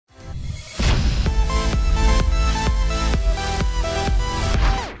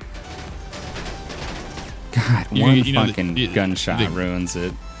God, one fucking gunshot ruins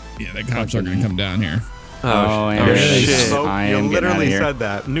it. Yeah, the cops are gonna come down here. Oh, and shit. I am literally said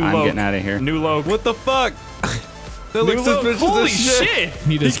that. I'm getting out of here. New low. What the fuck? That looks suspicious Holy as shit.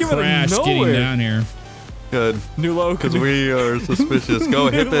 He just crashed getting down here. Good. New low. Because we are suspicious. Go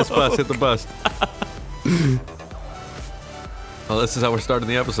hit this bus. Hit the bus. Well, this is how we're starting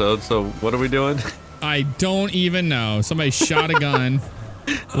the episode. So what are we doing? I don't even know. Somebody shot a gun.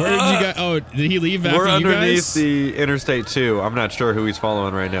 Where did you go? Oh, did he leave after We're you underneath guys? the Interstate 2. I'm not sure who he's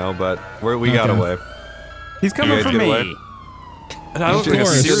following right now, but we got away. He's coming for me. I don't think Of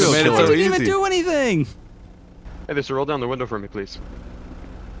course. serial I killer. didn't even do anything. Hey, mister, roll down the window for me, please.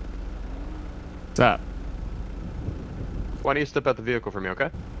 What's up? Why don't you step out the vehicle for me, okay?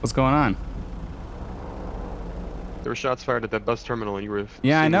 What's going on? There were shots fired at that bus terminal and you were...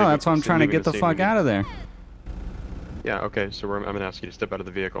 Yeah, I know. That's why I'm trying to get the fuck out of there. Yeah, okay, so I'm going to ask you to step out of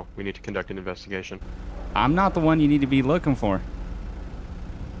the vehicle. We need to conduct an investigation. I'm not the one you need to be looking for.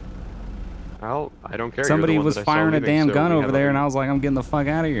 Well, I don't care. Somebody was firing a damn gun over there, and I was... was like, I'm getting the fuck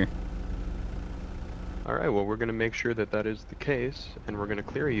out of here. Alright, well, we're going to make sure that that is the case, and we're going to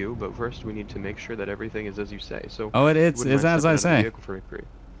clear you, but first we need to make sure that everything is as you say. So, oh, it's wouldn't mind as I stepping out of the say. vehicle for me, please?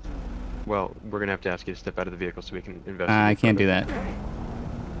 Well, we're going to have to ask you to step out of the vehicle so we can investigate. I can't do further.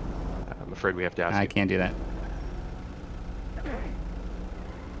 that. I'm afraid we have to ask I you. can't do that.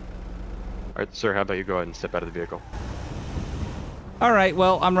 Alright, sir, how about you go ahead and step out of the vehicle? All right,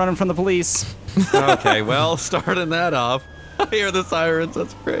 well, I'm running from the police. Okay, well, starting that off. I hear the sirens.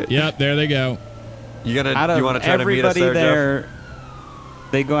 That's great. Yep, there they go. You want Out to of try to meet us everybody there,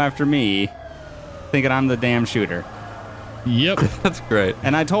 Jeff? they go after me, thinking I'm the damn shooter. Yep. That's great.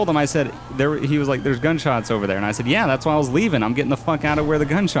 And I told him, I said, he was like, there's gunshots over there. And I said, yeah, that's why I was leaving. I'm getting the fuck out of where the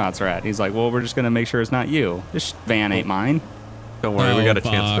gunshots are at. He's like, well, we're just going to make sure it's not you. This van ain't mine. Don't worry, we got a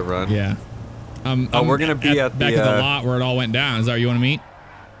chance to fuck. run. Yeah. We're gonna be at back the, at the lot where it all went down. Is that where you want to meet?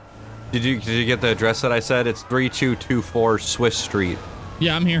 Did you get the address that I said? It's 3224 Swiss Street.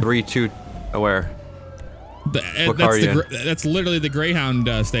 Yeah, I'm here. 32. Where? What car That's are you in? that's literally the Greyhound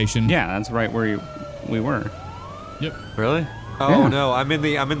station. Yeah, that's right where we were. Yep. Really? Oh Yeah. no, I'm in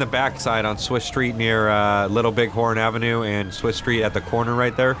the back side on Swiss Street near Little Bighorn Avenue and Swiss Street at the corner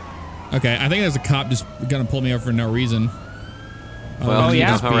right there. Okay, I think there's a cop just gonna pull me over for no reason. Well, yeah?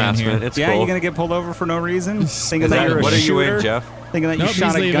 just being harassment. here. It's Yeah, cool. you're gonna get pulled over for no reason, thinking Is that that, you're a what are you shooter, in, Jeff? thinking that you Nope,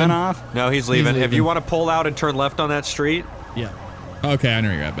 shot he's a gun leaving. off. No, he's leaving. If leaving. you want to pull out and turn left on that street, Yeah. Okay, I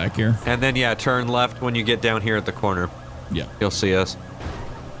know you're right back here. and then yeah, turn left when you get down here at the corner. Yeah. You'll see us.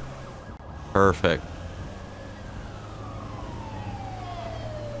 Perfect.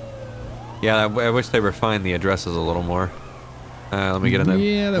 Yeah, I wish they refined the addresses a little more. Let me get in there.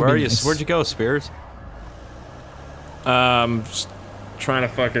 Yeah, that'd Where are be you? nice. Where'd you go, Spears? Just trying to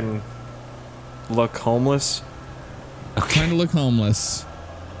fucking look homeless. Trying to look homeless.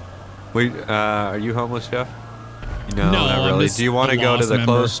 Are you homeless, Jeff? No, No, not I'm really. just Do you want to a go to lost the member.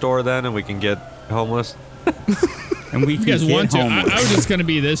 clothes store then, and we can get homeless? And we If you guys can want get to, I homeless. was just gonna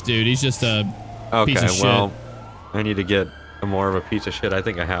be this dude. He's just a Okay, piece of shit. well, I need to get more of a piece of shit. I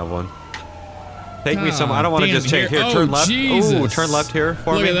think I have one. Take me some. Ah, I don't want to damn, just change here. here- Turn oh, left. Ooh, Jesus. turn left here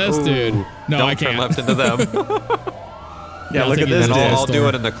for Look me. at this Ooh. dude. No, don't I turn can't. left into them. Yeah, I'll look take at you this to Then the dude. I'll do store.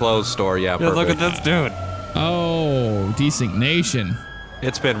 it in the clothes store. Yeah, Yeah, perfect. look at this dude. Oh, decent nation.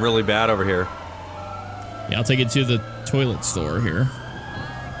 It's been really bad over here. Yeah, I'll take it to the toilet store here.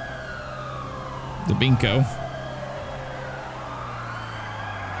 The Binko.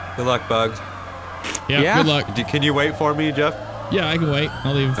 Good luck, Bugs. Yeah, Yeah? good luck. Can you wait for me, Jeff? Yeah, I can wait.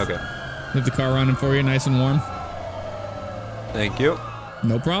 I'll leave. Okay. Leave the car running for you, nice and warm. Thank you.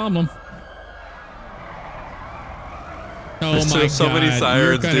 No problem. Oh There's my so many God, sirens,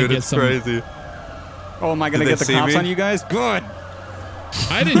 you're gonna dude. get It's some- crazy. Oh, am I gonna Did get they the see cops me? on you guys? Good.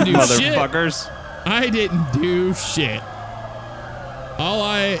 I didn't do shit. Motherfuckers. I didn't do shit. All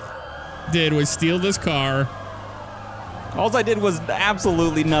I did was steal this car. All I did was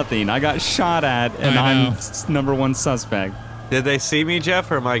absolutely nothing. I got shot at, and I know. I'm number one suspect. Did they see me,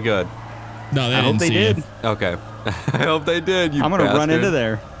 Jeff, or am I good? No, they I didn't hope they see did. you. Okay. I hope they did. You I'm gonna run bastard. into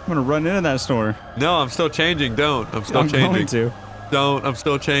there. I'm gonna run into that store. No, I'm still changing. Don't. I'm still I'm changing. going to. Don't. I'm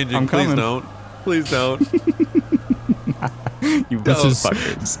still changing. I'm Please coming. don't. Please don't. You This is-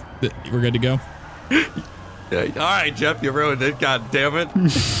 fuckers. We're good to go. Yeah. All right, Jeff, you ruined it. God damn it.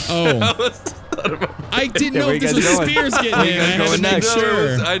 Oh, I didn't know where if you this guys was going? Spears getting in. I had to going make next?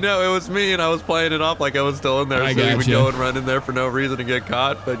 sure. I know it was me, and I was playing it off like I was still in there, I so we would gotcha. go and run in there for no reason and get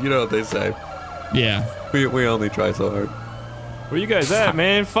caught. But you know what they say. Yeah. We only try so hard. Where you guys at,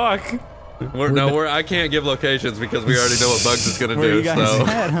 man? Fuck. I can't give locations because we already know what Bugs is gonna Where do. you guys So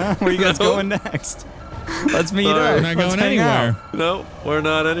at, huh? Where you guys going next? Let's meet Sorry. up. We're not Let's going hang out. anywhere. No, we're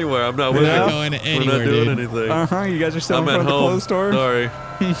not anywhere. I'm not with We're you. not going We're anywhere, not doing dude. anything. You guys are still I'm in front at of the home. clothes store? Sorry.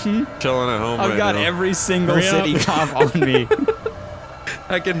 Chilling at home I've right got now. every single Hurry up. city cop on me.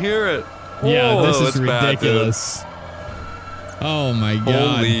 I can hear it. Yeah, Whoa, this is it's bad, dude. ridiculous. Oh my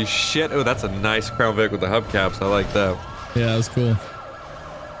god. Holy shit. Oh, that's a nice Crown Vic with the hubcaps. I like that. Yeah, that was cool.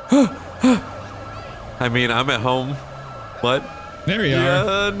 I mean, I'm at home. What? There you are.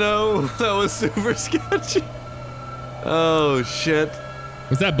 Yeah, no. That was super sketchy. Oh, shit.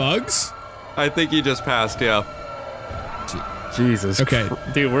 Was that Bugs? I think he just passed, yeah. Jesus. Okay.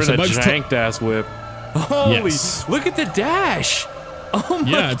 Dude, we're So in a Bugs janked ass whip. Holy, Yes. look at the dash. Oh my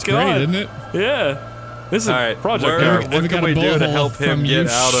Yeah, it's god. great, isn't it? Yeah. This is All right, project where- car. I've what got can a we do bullet to hole help him from get you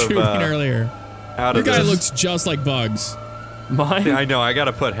out of, shooting earlier. out Your of guy this? looks just like Bugs. Mine. I know, I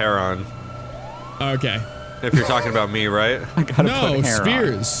gotta put hair on. Okay. If you're talking about me, right? I gotta No, put hair on.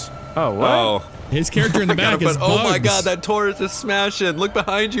 Spears. Oh, what? Oh. His character in the I gotta back is put, Bugs. oh my god, that Taurus is smashing. Look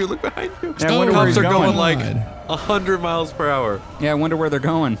behind you, look behind you. Yeah, I wonder where Cops he's are going going. like God. 100 miles per hour Yeah, I wonder where they're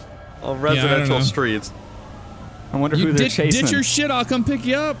going. on I don't residential know. streets. I wonder You who they're chasing. ditch your shit, I'll come pick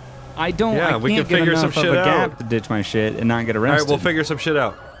you up. I don't. Yeah, I we can't can get figure some enough of shit a gap out. to ditch my shit and not get All right, arrested. we'll figure some shit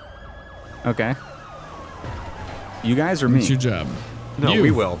out. Okay. You guys or me? It's your job. No, You.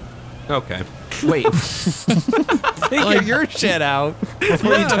 we will. Okay. Wait. Figure your shit out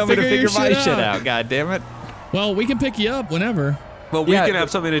before Yeah, you tell me to figure your figure my shit shit out. out. God damn it. Well, we can pick you up whenever. Well, we Yeah, can have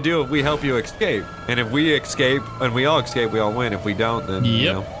something to do if we help you escape. And if we escape, and we all escape, we all win. If we don't, then, you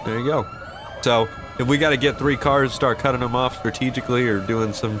Yep. know, there you go. So, if we got to get 3 cars, start cutting them off strategically or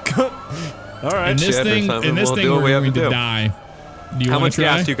doing some... All right. In this shit or thing, something, we'll do we're what we have going to to do. die. Do you How wanna much try?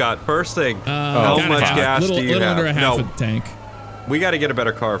 gas you got? First thing, how Got a much half- gas little, do you little have? under a half No. a tank. We got to get a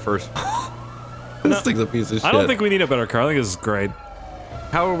better car first. This thing's a piece of shit. I don't think we need a better car. I think this is great.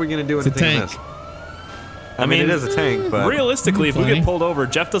 How are we going to do It's a anything in tank. this? I mean, it is a tank, but... Realistically, if we Plenty. get pulled over,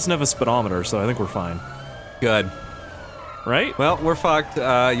 Jeff doesn't have a speedometer, so I think we're fine. Good. Right? Well, we're fucked.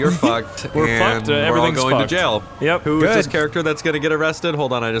 You're fucked. We're and fucked, we're all everything's going fucked. to jail. Yep. Who is Good. this character that's going to get arrested?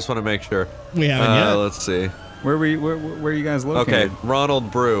 Hold on, I just want to make sure. We haven't yet. Let's see. Where are you guys located? Okay,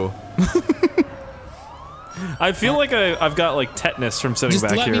 Ronald Brew. I feel like I've got like tetanus from sitting Just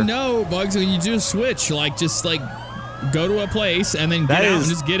back let here. me know, Bugs, when you do a switch. Like, just like go to a place and then That get out is-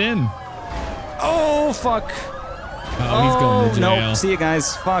 and just get in. Oh, fuck. Oh, he's going to jail. Nope. See you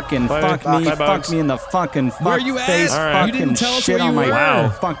guys. Fucking Bye. fuck Bye, me. bye, Fuck Bugs. me in the fucking Where you at? face. All right. Fucking You didn't tell us shit where you on my were. Wow.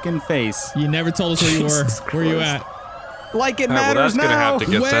 fucking face. You never told us where you were. Where you at? Like it All right, well, matters that's going to now. have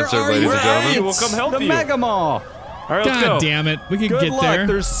to get Where censored, are ladies you and at? gentlemen. We'll come help the you. Mega Mall. All right, let's go. God damn it. We could Good get luck. there.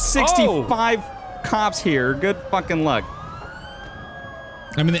 There's 65 cops here. Good fucking luck.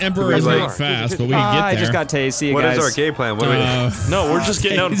 I mean, the Emperor Where's is my not car? fast, but we can get there. I just got tased. See you What guys. is our game plan? What do we do? No, we're just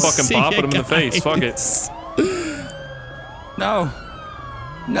getting out and fucking See popping ya, him in the face. Fuck it. guys. No.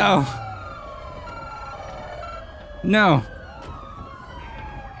 No. No.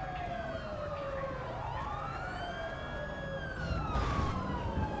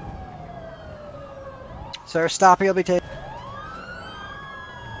 Sir, stop. You'll be taken.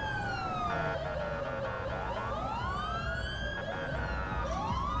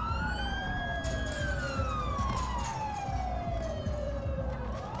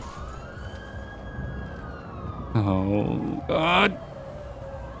 Oh, God.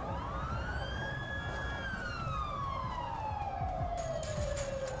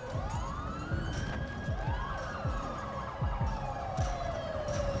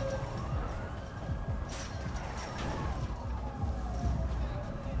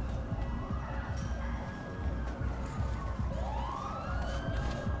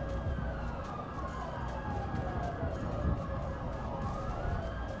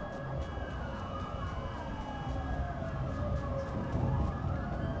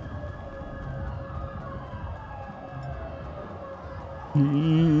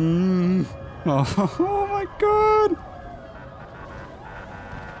 Oh my god.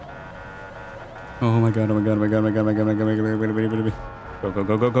 Oh my god, oh my god, oh my god, oh my god, oh my god, oh my god, oh my god, oh my god, oh my god, oh my god. Go, go,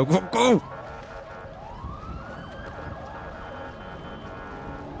 go, go, go, go, go!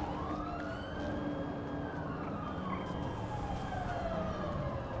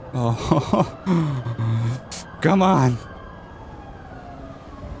 Oh, come on.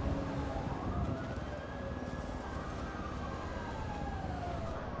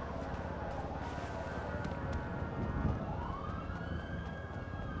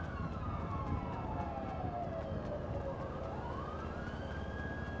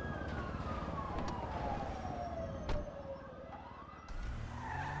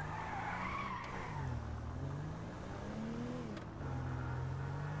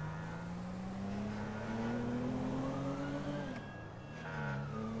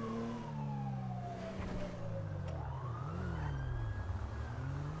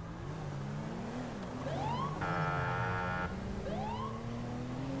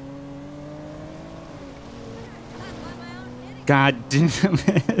 God damn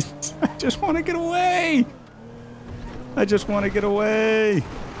it. I just want to get away. I just want to get away.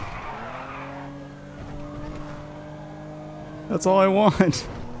 That's all I want.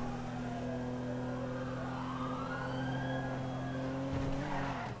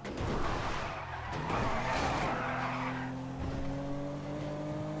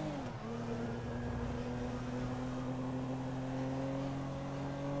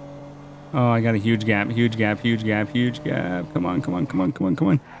 Oh, I got a huge gap, huge gap, huge gap, huge gap. Come on, come on, come on, come on, come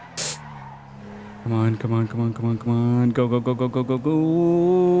on. Come on, come on, come on, come on, come on. Go, go, go, go, go, go,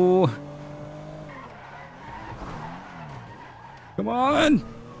 go. Come on.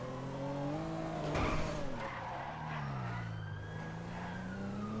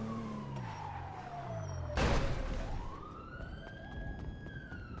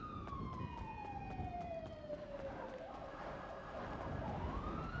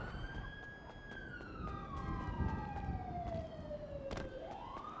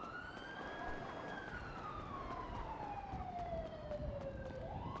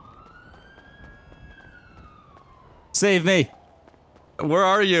 Save me. Where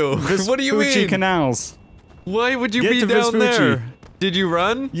are you? What do you Vespucci mean? Canals. Why would you Get be to down Vespucci. there? Did you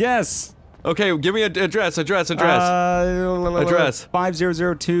run? Yes. Okay, give me a address. Address.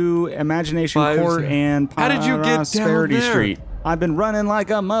 5002 Imagination Court and How did you get down Prosperity there? Street. I've been running like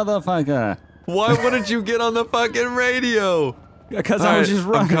a motherfucker. Why wouldn't you get on the fucking radio? Because I was just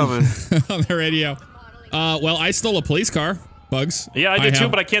running. I'm coming. On the radio. Well, I stole a police car, Bugs. Yeah, I did too,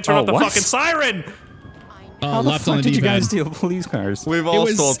 but I can't turn off the what? fucking siren. How the left fuck on the did you guys D-pad. steal police cars? We've all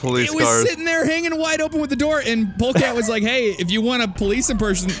stole police It was cars. sitting there hanging wide open with the door, and Polecat was like, hey, if you want a police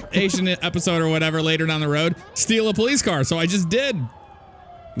impersonation episode or whatever later down the road, steal a police car. So I just did.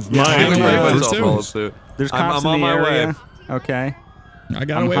 Yeah, I Pretty know where it much was, all too. followed suit. There's I'm cops on in the my area. way. Okay. I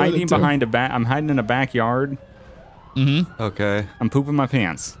got I'm away hiding with it, too. behind I'm hiding in a backyard. Okay. I'm pooping my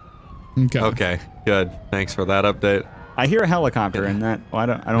pants. Okay. Okay. Good. Thanks for that update. I hear a helicopter and that I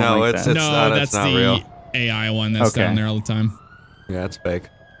don't No, like it's that. No, not- that's not the real. AI one that's Okay. down there all the time. Yeah, it's fake.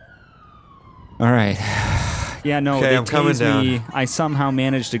 All right. Yeah, no, Okay, they I'm coming tased me. down. I somehow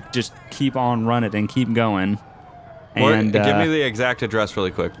managed to just keep on running and keep going. What- And give me the exact address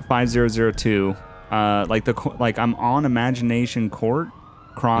really quick. 5002. Like I'm on Imagination Court,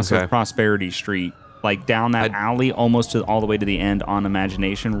 cross Okay. of Prosperity Street, like down that alley, almost to all the way to the end on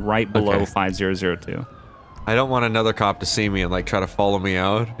Imagination, right below Okay. 5002. I don't want another cop to see me and like try to follow me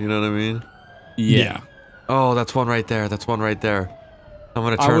out. You know what I mean? Yeah. Oh, that's one right there. That's one right there. I'm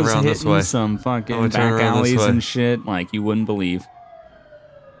gonna I turn was around this hitting way. some I'm fucking gonna turn back around this alleys way. and shit like you wouldn't believe.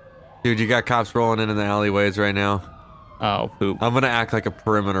 Dude, you got cops rolling in the alleyways right now. Oh, poop. I'm gonna act like a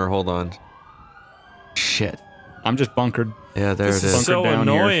perimeter. Hold on. Shit. I'm just bunkered. Yeah, there This it is is. so down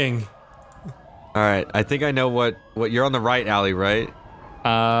here. annoying. All right, I think I know what you're on the right alley, right?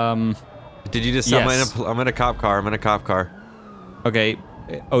 Did you just? Yes. I'm in a cop car. I'm in a cop car. Okay. Oh,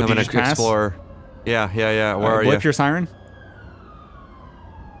 I'm did gonna you just pass? explore. Yeah. Where are you? Blip your siren?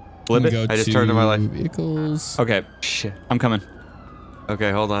 Flip it? Go I just turned to my left. Vehicles. Okay. Shit. I'm coming.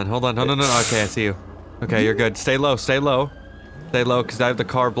 Okay, hold on. No. Okay, I see you. Okay, you're good. Stay low, because I have the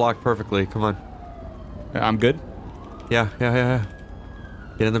car blocked perfectly. Come on. I'm good. Yeah.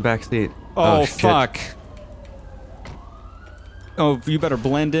 Get in the back seat. Oh, shit. fuck. Oh, you better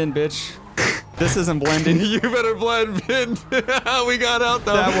blend in, bitch. This isn't blending. You better blend in. We got out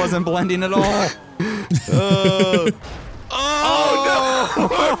though. That wasn't blending at all. Oh,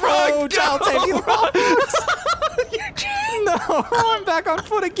 child safety laws. No, I'm back on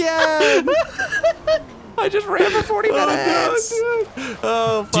foot again. I just ran for 40 minutes.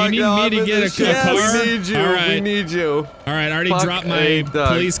 Oh, fuck. Do you need no, me I'm to in get this a shit. car? We need you. All right. We need you. All right, I already Fuck, dropped my hey,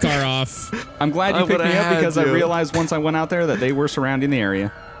 Doug. police car off. I'm glad you I picked me would've up had because I to. realized once I went out there that they were surrounding the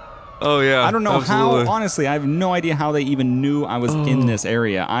area. Oh yeah. I don't know absolutely. how, honestly, I have no idea how they even knew I was in this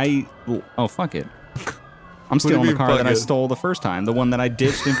area. Oh, fuck it. I'm do you stealing the mean, car fuck that I it? stole the first time. The one that I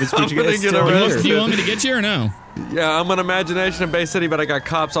ditched in Vespucci. gonna It's get still arrested. Do here. you want me to get you or no? Yeah, I'm on Imagination in Bay City, but I got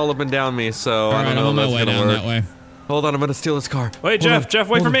cops all up and down me, so All I right, don't I'm know on my if way that's down gonna that work. way. Hold on, I'm gonna steal this car. Wait, Jeff,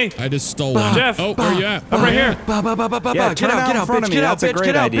 wait for me. I just stole one. Jeff. Oh, where you at? I'm right here. Yeah, Get turn out, out get in out, front bitch, of me. get out, That's a bitch, great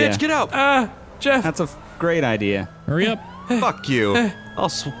get out, idea. bitch, get out. Jeff. That's a great idea. Hurry up. Fuck you.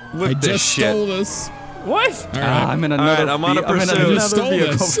 I'll I whip this just shit. stole this. What? All right. I'm in right, another. I'm on a I'm in pursuit. another Just stole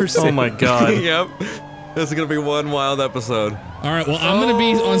vehicle this. for sale. Oh my god. Yep. This is gonna be one wild episode. All right, well, I'm going to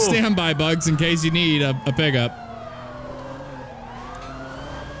be on standby, Bugs, in case you need a pickup.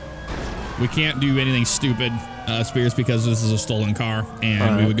 We can't do anything stupid, Spears, because this is a stolen car,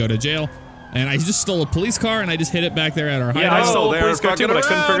 and we would go to jail. And I just stole a police car and I just hit it back there at our hideout. Yeah, I stole a they're police car too, but I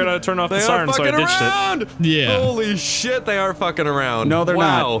couldn't fucking figure out how to turn off the They are siren, so I fucking ditched around. it. Yeah. Holy shit, they are fucking around. No, they're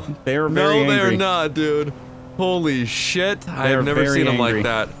wow. not. They are very No, angry. they're not, dude. Holy shit. I They're have never very seen them angry. like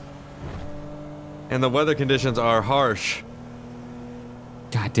that. And the weather conditions are harsh.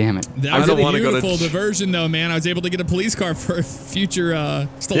 God damn it. That I was don't a wanna go to beautiful ch- diversion, though, man. I was able to get a police car for a future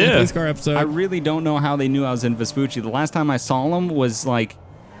stolen Yeah. police car episode. I really don't know how they knew I was in Vespucci. The last time I saw them was like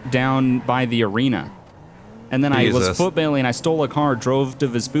down by the arena. And then I was Jesus. footbailing. I stole a car, drove to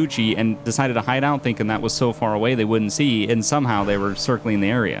Vespucci, and decided to hide out thinking that was so far away they wouldn't see. And somehow they were circling the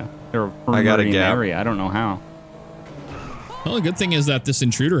area. They were I got a perimetering the gap. area. I don't know how. Well, the good thing is that this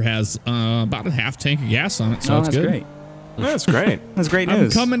intruder has about a half tank of gas on it, so Oh, it's that's good. great. That's great. That's great I'm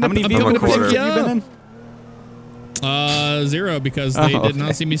news. coming to- How many I'm vehicles coming to pick have you you been up. in? 0 because they Oh, did not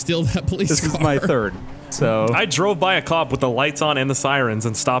okay. see me steal that police This car. is my third. So I drove by a cop with the lights on and the sirens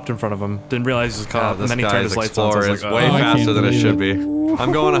and stopped in front of him. Didn't realize he was a cop, This and then he turned guy's his lights on. So I Explorer was is like, way I can't faster than it believe should be.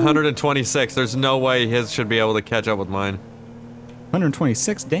 I'm going 126. There's no way his should be able to catch up with mine.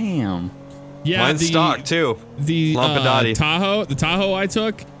 126. Damn. Yeah, Mine's stock too. The Lampadati. the Tahoe I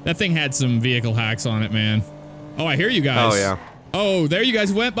took, that thing had some vehicle hacks on it, man. Oh, I hear you guys. Oh yeah. Oh, there you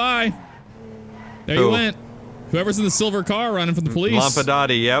guys went by. There Who? you went. Whoever's in the silver car running from the police.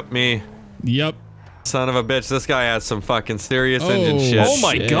 Lampadati. Yep, me. Yep. Son of a bitch. This guy has some fucking serious Oh. engine shit. oh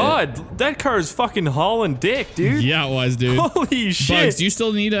my Shit. god, that car is fucking hauling dick, dude. Yeah, it was, dude. Holy shit. Bugs, do you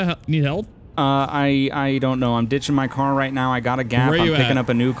still need help? I don't know. I'm ditching my car right now. I got a gap. Where I'm you picking at? up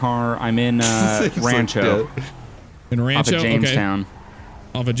a new car. I'm in Rancho, In off Rancho? of Jamestown. Okay.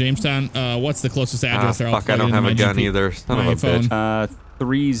 Off of Jamestown. What's the closest Ah, address there? I'll fuck, I plug don't it in have a my gun GP either. Son of my a bitch. phone.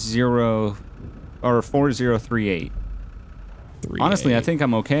 4038. Honestly, I think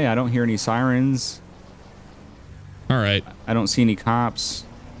I'm okay. I don't hear any sirens. All right. I don't see any cops.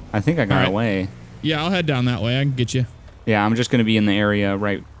 I think I got All right. away. Yeah, I'll head down that way. I can get you. Yeah, I'm just gonna be in the area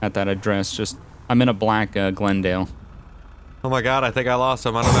right at that address. I'm in a black Glendale. Oh my god, I think I lost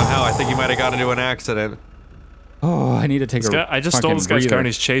him. I don't know how. I think he might have got into an accident. Oh, I need to take I just stole this guy's car and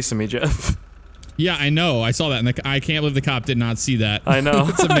he's chasing me, Jeff. Yeah, I know. I saw that, and I can't believe the cop did not see that. I know.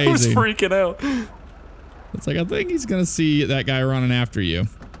 It's amazing. I was freaking out. It's like, I think he's gonna see that guy running after you.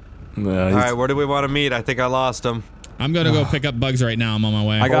 Alright, where do we want to meet? I think I lost him. I'm gonna go pick up Bugs right now. I'm on my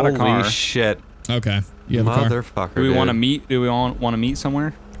way. I got a Holy car. shit. Okay. You have a car. Motherfucker, Do we dude. want to meet? Do we want to meet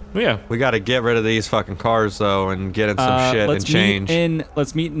somewhere? Yeah. We gotta get rid of these fucking cars though and get in some shit and change.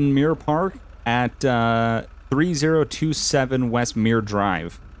 Let's meet in Mirror Park at 3027 West Mirror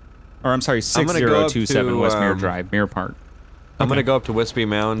Drive. Or I'm sorry, I'm gonna go up 6027 to, West Mirror Drive, Mirror Park. I'm gonna go up to Wispy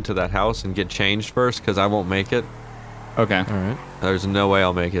Mountain to that house and get changed first because I won't make it. Okay. Alright. There's no way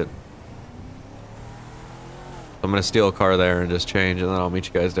I'll make it. I'm gonna steal a car there and just change and then I'll meet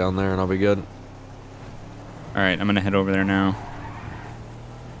you guys down there and I'll be good. All right, I'm gonna head over there now.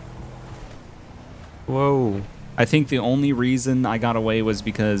 Whoa. I think the only reason I got away was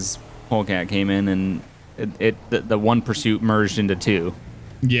because Polecat came in and the one pursuit merged into two.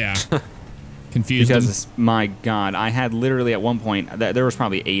 Yeah. Confused him. Because my God, I had literally at one point there was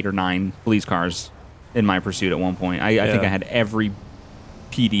probably 8 or 9 police cars in my pursuit at one point. I think Yeah. I had every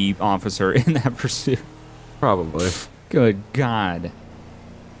PD officer in that pursuit. Probably. Good God.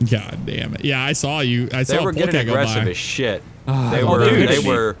 God damn it. Yeah, I saw you. I saw They were getting Polecat go aggressive by. as shit.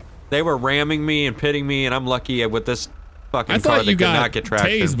 dude. They were ramming me and pitting me and I'm lucky with this fucking I car thought that you could got not get traction.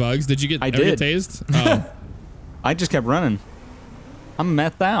 tased, Bugs. Did you get? I ever get did. tased? Oh. I just kept running. I'm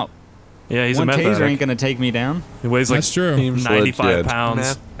methed out. Yeah, he's One a meth taser addict. ain't gonna take me down. He weighs like That's true. 95 pounds.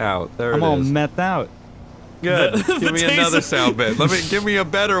 Meth out. There I'm it all is. methed out. Good. The Give me taser. another sound bit. Give me a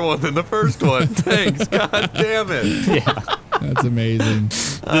better one than the first one. Thanks. God damn it. That's amazing.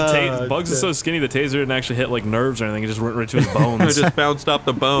 Bugs is so skinny, the taser didn't actually hit like nerves or anything. It just went right to his It bones. just bounced off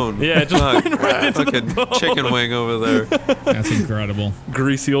the bone. Yeah, it just Fuck. went right into the Fucking bone. chicken wing over there. That's incredible.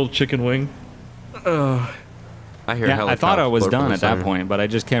 Greasy old chicken wing. I hear Yeah, I thought I was helicopter done at that siren. point, but I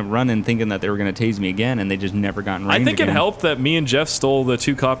just kept running thinking that they were gonna tase me again, and they just never got in range I think it again. helped that me and Jeff stole the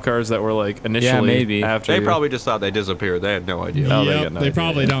 2 cop cars that were like initially maybe. after They you. probably just thought they disappeared. They had no idea. Oh, they Yep, get no they idea,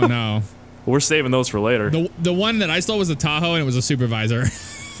 probably yeah. don't know. We're saving those for later. The one that I stole was a Tahoe, and it was a supervisor.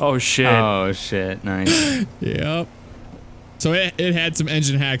 Oh shit. Oh shit! Nice. Yep. So it had some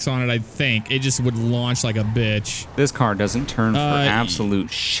engine hacks on it, I think. It just would launch like a bitch. This car doesn't turn for absolute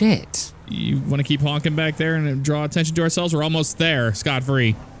shit. You want to keep honking back there and draw attention to ourselves? We're almost there,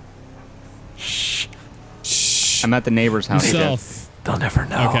 scot-free. Shh. I'm at the neighbor's house. Yourself. They'll never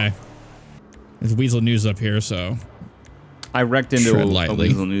know. Okay. There's Weasel News up here, so. I wrecked into Tread a lightly.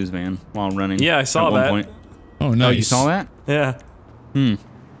 Weasel News van while running. Yeah, I saw at one that. point. Oh, nice. Oh, you saw that? Yeah.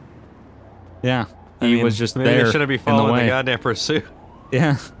 Yeah. I He mean, was just Maybe there. they shouldn't be in the following the way. goddamn pursuit.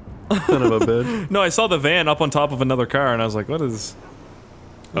 Yeah. Son of a bitch. No, I saw the van up on top of another car, and I was like, what is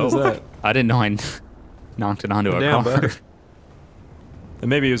that? I didn't know I knocked it onto a Damn, car. bud. And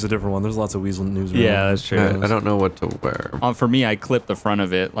maybe it was a different one. There's lots of weasel news. Yeah, that's true. I don't know what to wear. For me, I clipped the front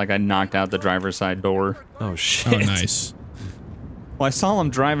of it. Like, I knocked out the driver's side door. Oh, shit. Oh, nice. Well, I saw him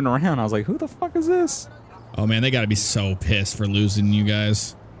driving around. I was like, who the fuck is this? Oh man, they gotta be so pissed for losing you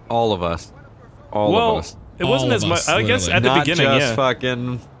guys. All of us. All Well, of us. it wasn't All as of much. us, I guess literally. at the Not beginning, just yeah.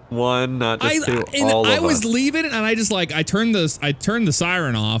 fucking one, not just two. and All I of was us. leaving it, and I just like I turned the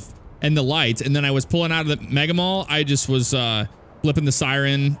siren off and the lights, and then I was pulling out of the Mega Mall. I just was flipping the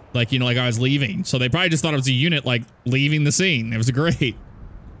siren like like I was leaving. So they probably just thought it was a unit like leaving the scene. It was great.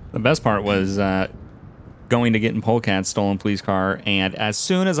 The best part was going to get in Polecat's stolen police car, and as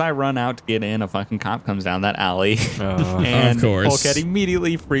soon as I run out to get in, a fucking cop comes down that alley. And Of course. Polecat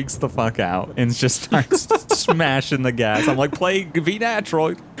immediately freaks the fuck out and just starts smashing the gas. I'm like, be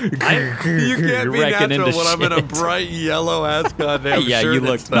natural. You can't be Wrecking natural into when I'm in a shit. bright yellow ass goddamn Yeah, shirt. you and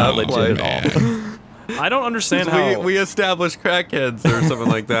looked stuff, not legit like- at all. I don't understand how. We established crackheads or something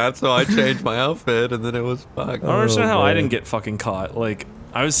like that, so I changed my outfit, and then it was fuck. I don't understand how I didn't get fucking caught. Like,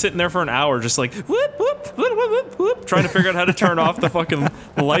 I was sitting there for an hour just like, whoop, whoop, whoop, whoop, whoop, whoop, trying to figure out how to turn off the fucking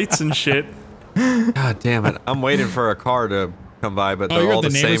lights and shit. God damn it! I'm waiting for a car to come by, but Oh, they're you're all at the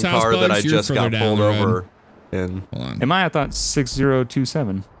the same neighbor's house, car that I Bugs? You're just got further down pulled the road. over in. Hold on. Am I? I thought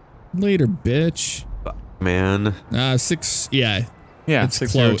 6027. Later, bitch. Man, 6. Yeah. Yeah, It's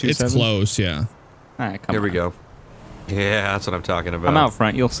close. 6027. It's close. Yeah. All right, come here we on. go. Yeah, that's what I'm talking about. I'm out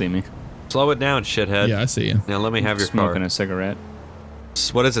front. You'll see me. Slow it down, shithead. Yeah, I see you. Now let me have your Smoking car. a cigarette.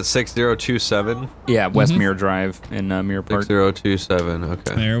 What is it? 6027. Yeah, West Mirror Drive in Mirror Park. 6027.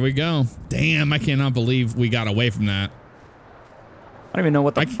 Okay. There we go. Damn, I cannot believe we got away from that. I don't even know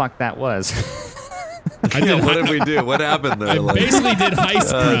what the fuck that was. I did. What did we do? What happened there? I Like, basically did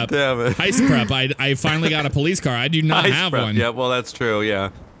heist prep. damn it. Heist prep. I finally got a police car. I do not Heist have prep. one. Yeah, well, that's true. Yeah,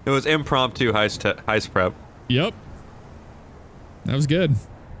 it was impromptu heist prep. Yep. That was good.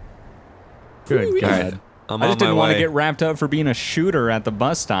 Good Ooh, God. I'm I on just my didn't want to way. get wrapped up for being a shooter at the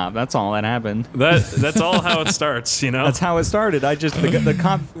bus stop. That's all that happened. That's all how it starts, you know? That's how it started. I just the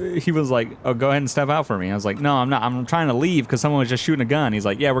cop, he was like, "Oh, go ahead and step out for me." I was like, "No, I'm not. I'm trying to leave because someone was just shooting a gun." He's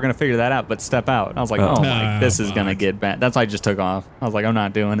like, "Yeah, we're gonna figure that out, but step out." And I was like, "Oh, my, this is gonna fuck. get bad." That's why I just took off. I was like, "I'm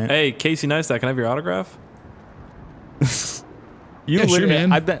not doing it." Hey, Casey Neistat, can I have your autograph? You Yeah, sure, literally-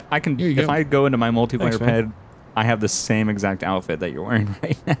 man. I bet I can. Here you If go. I go into my multiplayer Thanks, man. ped, I have the same exact outfit that you're wearing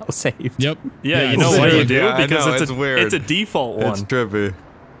right now. Saved. Yep. Yeah, you it's know why you weird. do? Yeah, I Because know, it's it's a weird. It's a default one. It's trippy.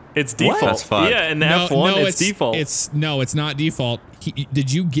 It's default. That's fun. Yeah, in the F1, it's default. It's not default.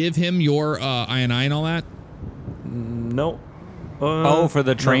 Did you give him your INI and all that? No. Oh, for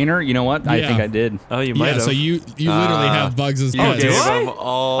the trainer? You know what? I Yeah. think I did. Oh, you might Yeah. have. So you literally have Bugs' You pets. gave do I? him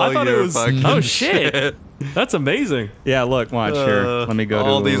all I thought it your was- fucking oh, shit. That's amazing. Yeah, look, watch here. Let me go to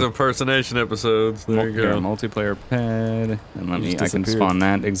all these impersonation episodes. There you here, go. multiplayer ped, and let me. just I can disappeared. spawn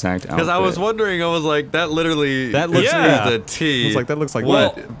that exact outfit. Because I was wondering, I was like, that literally That looks- is yeah. a T. I was like, that looks like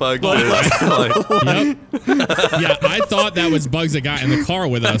what Bugs Well, is. Like, Yep. Yeah, I thought that was Bugs that got in the car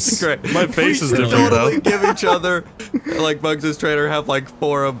with us. great. My face is We different, totally though. give each other, like Bugs' trainer, have like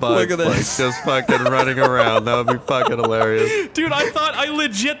 4 of Bugs, Look at like this. just fucking running around. That would be fucking hilarious. Dude, I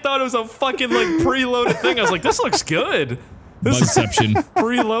legit thought it was a fucking like preloaded thing. I was like, this looks good. This is Bugception.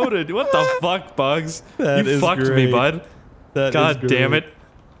 preloaded. What the fuck, Bugs? That You is fucked me, great. bud. That God is damn great. it.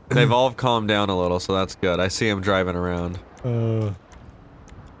 They've all calmed down a little, so that's good. I see him driving around.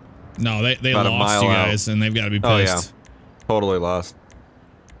 No, they About a lost you mile out. guys, and they've got to be Oh, yeah. pissed. Totally lost.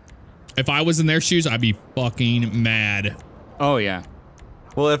 If I was in their shoes, I'd be fucking mad. Oh yeah.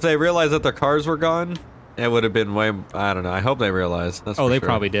 Well, if they realized that their cars were gone, it would have been way. I don't know. I hope they realized. That's Oh, for they sure.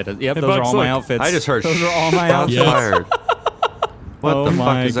 probably did it. Yep, Hey, those are Bugs, all my look. outfits. I just heard. those are all my shots outfits. fired. What Oh the fuck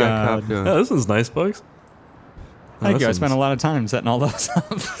my is that God. cop doing? Yeah, this is nice, Bugs. Thank you. I this spent is- a lot of time setting all those up.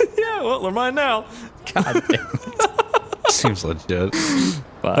 Yeah, well, they're mine now. God damn. Seems legit.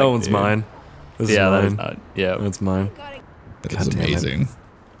 Fuck, That one's dude. mine. This Yeah, is that is mine. not. Yeah. That's mine. That's damn it. amazing.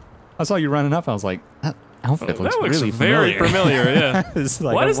 I saw you running up. I was like, that outfit looks, That looks really very familiar. Yeah. It's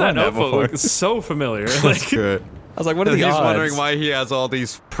like Why I've does that run outfit before. look so familiar? That's Like, good. I was like, what are the He's odds? wondering why he has all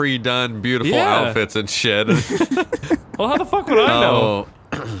these pre-done beautiful Yeah. outfits and shit. well, how the fuck would I know?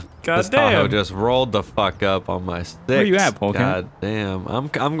 Oh, God this Tahoe damn. just rolled the fuck up on my sticks. Where you at, Polka? God damn. I'm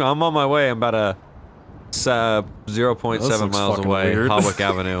on my way. I'm about a 0.7 This looks miles fucking away. weird. Hawick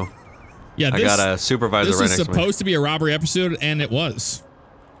Avenue. Yeah, I this, got a supervisor this right is next to me. supposed to be a robbery episode, and it was.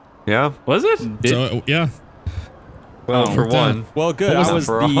 Yeah. Was it? So, yeah. Well, for one. Well, good. Not I was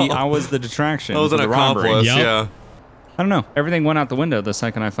for all. I was the distraction. I was an for the robbery. accomplice, Yep. yeah. I don't know. Everything went out the window the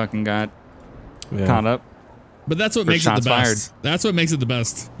second I fucking got caught up. But that's what For makes it the shots best. That's what makes it the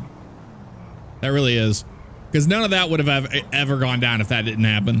best. That really is. Because none of that would have ever gone down if that didn't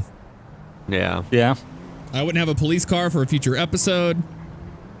happen. Yeah. Yeah. I wouldn't have a police car for a future episode.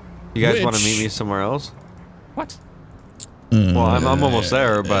 You guys want to Which- meet me somewhere else? What? Well, I'm almost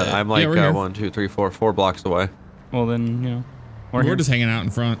there, but I'm like we're here. 1, 2, 3, 4 blocks away. Well, then, you know. We're here. just hanging out in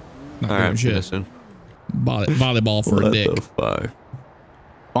front. Not All doing right, see you shit. soon. Volleyball for a What dick. the fuck?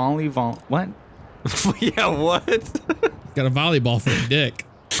 What? Yeah, what? Got a volleyball for a dick.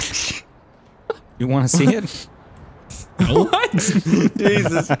 You want to see it? No.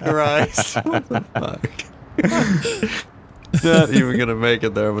 Jesus Christ. What the fuck? Not even gonna make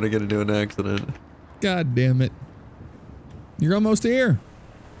it there. I'm gonna get into an accident. God damn it. You're almost here.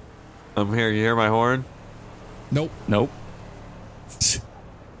 I'm here. You hear my horn? Nope. Nope.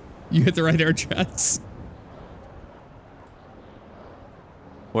 You hit the right address.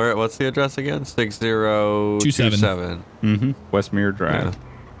 Where? What's the address again? 6027. Mm-hmm. Westmere Drive. Yeah.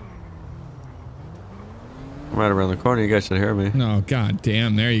 I'm right around the corner. You guys should hear me. No, god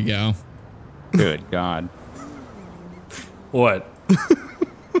damn. There you go. Good God. What?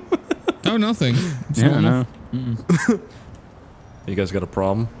 Oh, nothing. It's Yeah, normal. no. You guys got a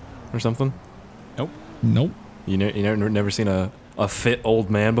problem or something? Nope. You never seen a fit old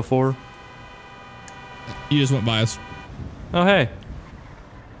man before? You just went by us. Oh, hey.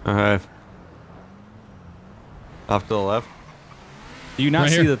 Okay. Off to the left. Do you not Right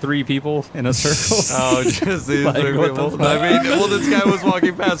see here. the three people in a circle? Oh, just these Like, three what the people. fuck? I mean, well, this guy was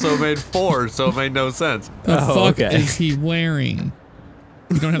walking past, so it made 4, so it made no sense. The Oh, fuck okay. is he wearing?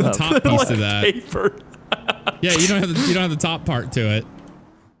 You don't have the top piece to that. Paper. Yeah, you don't have the top part to it.